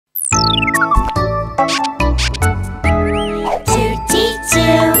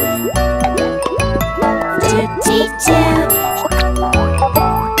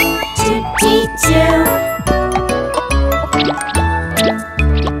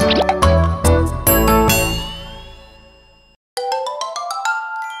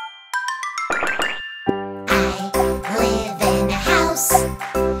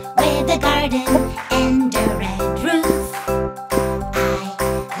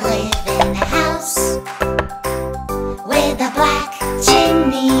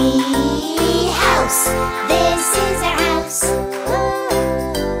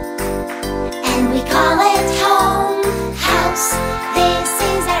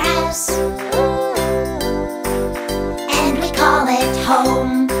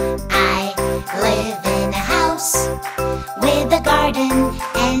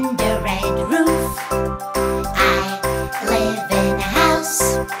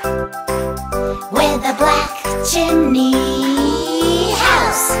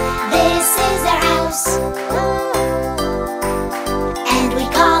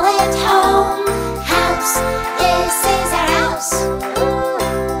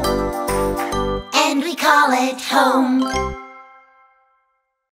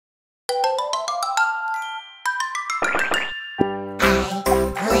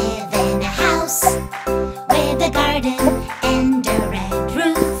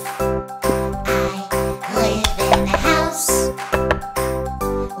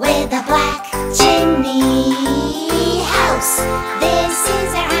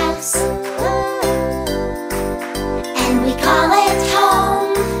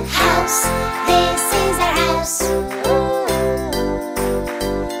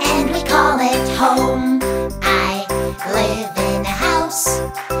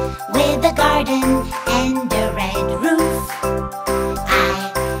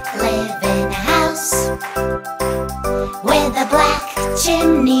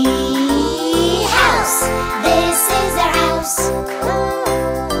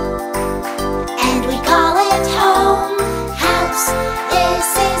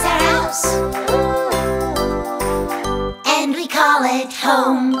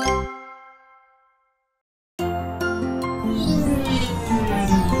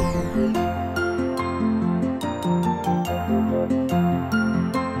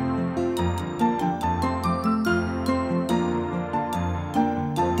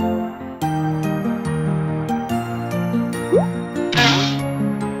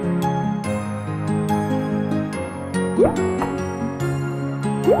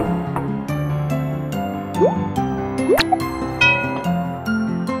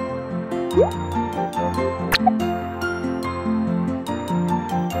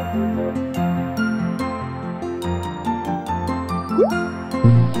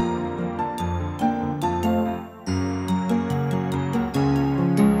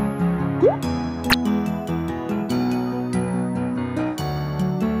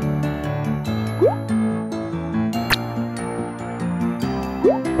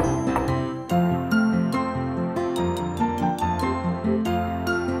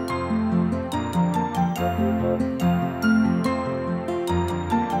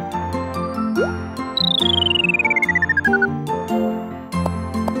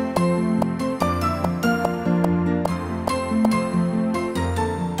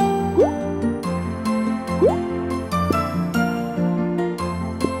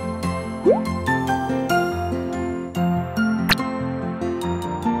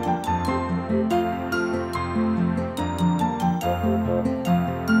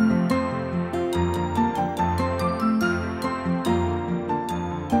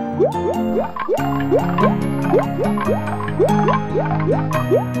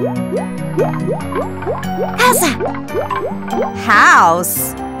Casa.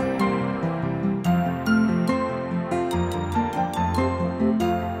 House.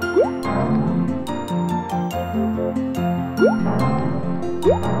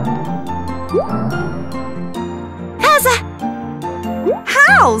 Casa.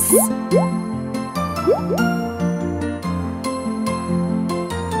 House.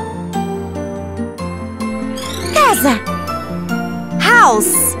 Casa.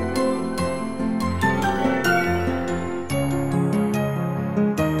 House.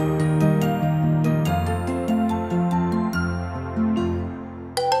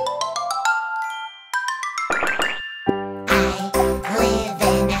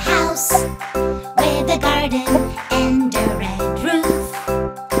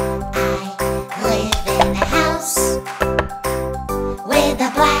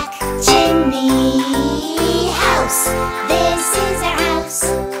 This is our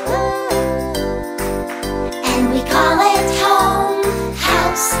house.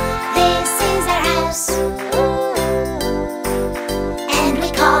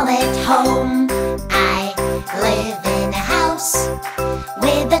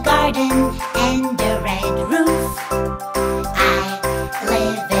 with a garden and a red roof. I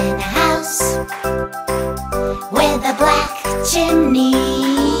live in a house with a black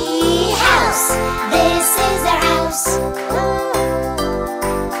chimney. House, this is our house,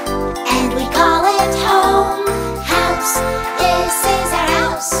 and we call it home. House, this is our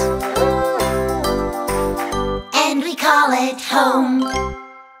house, and we call it home.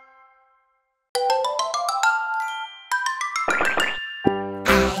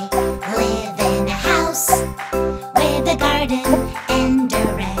 I live in a house with a garden and a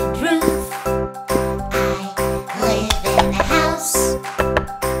red roof. I live in a house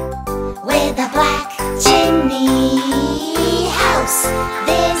with a black chimney. House,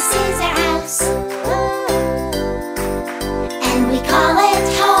 this is our house, and we call it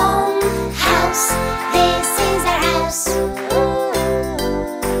home. House, this is our house,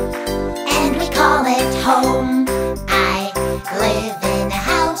 and we call it home. I live in a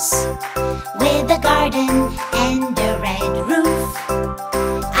house with a garden and a red roof.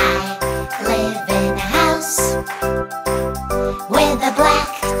 I live in a house with a black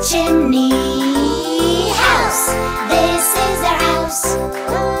chimney. House, this is our house,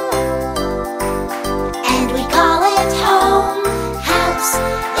 and we call it home. House,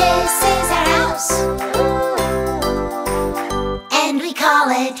 this is our house, and we call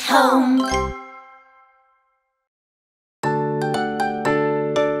it home.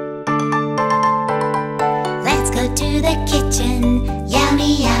 Let's go to the kitchen.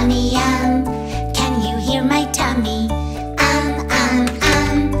 Yummy, yummy, yum. Can you hear my tummy?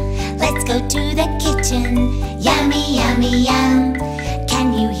 Let's go to the kitchen. Yummy, yummy, yum.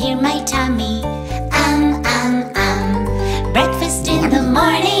 Can you hear my tummy? Breakfast in the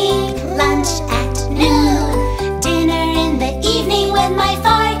morning, lunch at noon, dinner in the evening with my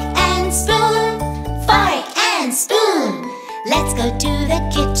fork and spoon. Fork and spoon. Let's go to the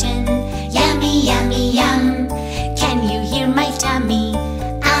kitchen. Yummy, yummy, yum. Can you hear my tummy?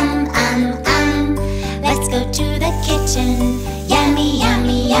 Let's go to the kitchen. Yummy,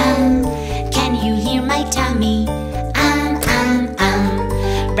 yummy, yum. Can you hear my tummy?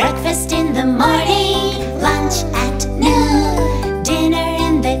 Breakfast in the morning, lunch at noon, dinner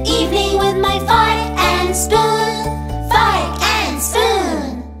in the evening with my fork and spoon. Fork and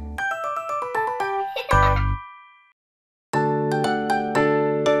spoon.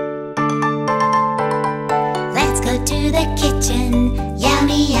 Let's go to the kitchen.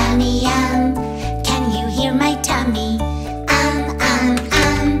 Yummy, yummy, yum. Can you hear my tummy?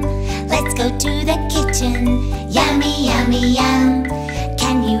 Let's go to the kitchen. Yummy, yummy, yum.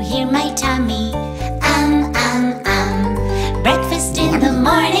 Can you hear my tummy? Breakfast in the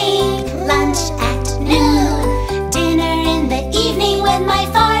morning, lunch at noon, dinner in the evening with my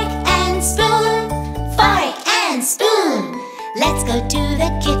fork and spoon. Fork and spoon. Let's go to the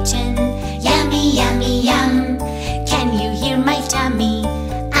kitchen. Yummy, yummy, yum. Can you hear my tummy?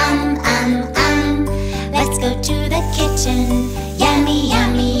 Let's go to the kitchen. Yummy,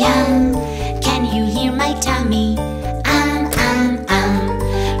 yummy, yum. Can you hear my tummy?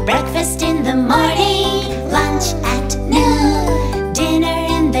 Breakfast in the morning, lunch at noon, dinner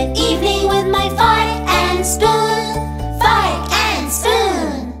in the evening with my fork and spoon. Fork and spoon.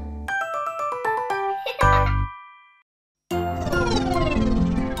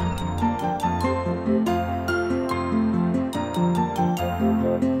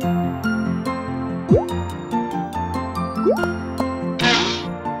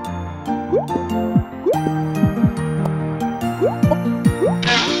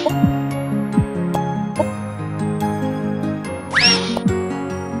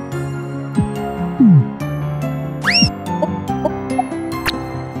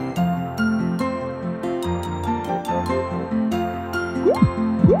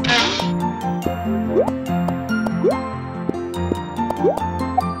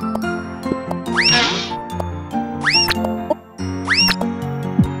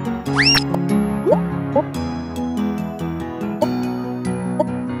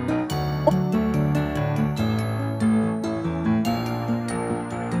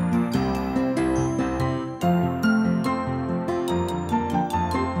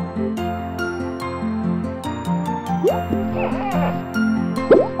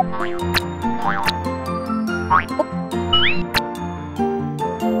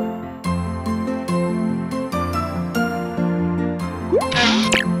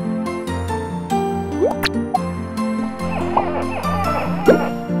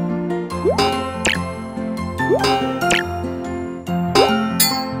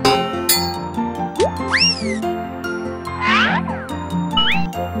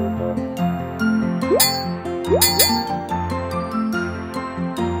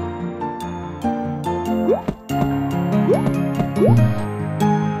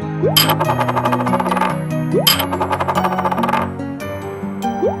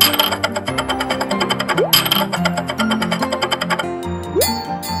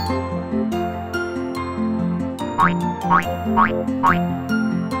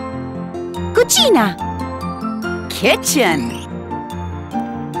 Cucina. Kitchen.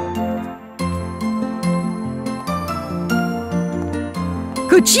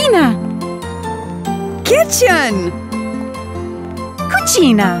 Cucina. Kitchen.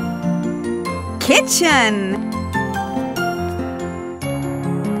 Cucina. Kitchen.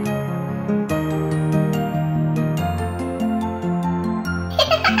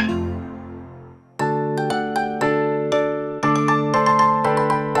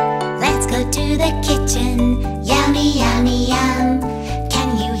 Let's go to the kitchen. Yummy, yummy, yum.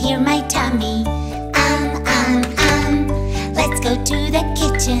 Can you hear my tummy? Let's go to the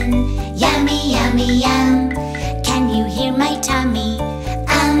kitchen. Yummy, yummy, yum. Can you hear my tummy?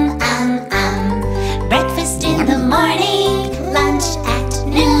 Breakfast in the morning, lunch at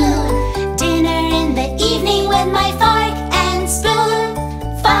noon, dinner in the evening with my fork and spoon.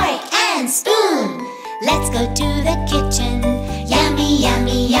 Fork and spoon. Let's go to the kitchen. Yummy,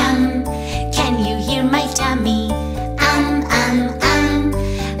 yummy, yum. Can you hear my tummy?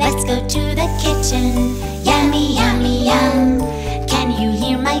 Let's go to the kitchen. Yummy, yummy, yum. Can you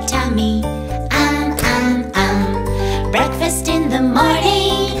hear my tummy? Breakfast in the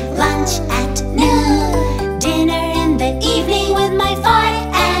morning, lunch at noon, dinner in the evening with my fork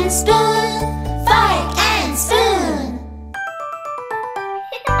and spoon. Fork and spoon.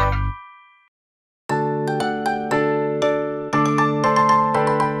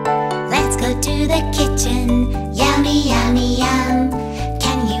 Let's go to the kitchen. Yummy, yummy, yum.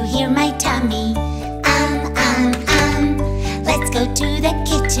 Can you hear my tummy? Let's go to the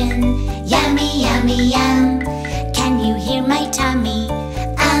kitchen. Yummy, yummy, yum. Can you hear my tummy?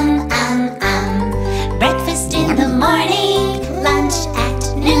 Breakfast in the morning, lunch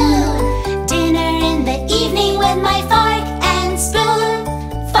at noon, dinner in the evening with my fork and spoon.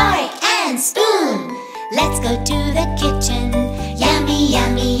 Fork and spoon. Let's go to the kitchen. Yummy,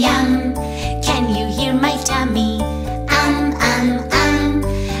 yummy, yum. Can you hear my tummy?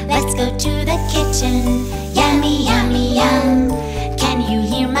 Let's go to the kitchen. Yummy, yummy, yum. Can you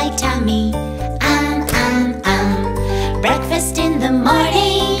hear my tummy? Breakfast in the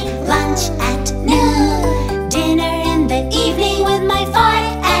morning, lunch at noon, dinner in the evening with my fork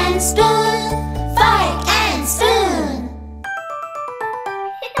and spoon. Fork and spoon.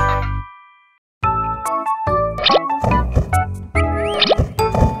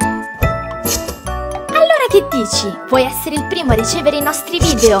 Allora che dici? Vuoi essere il primo a ricevere i nostri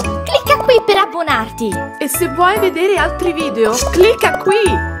video? Clicca qui per abbonarti! E se vuoi vedere altri video, clicca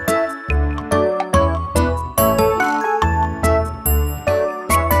qui!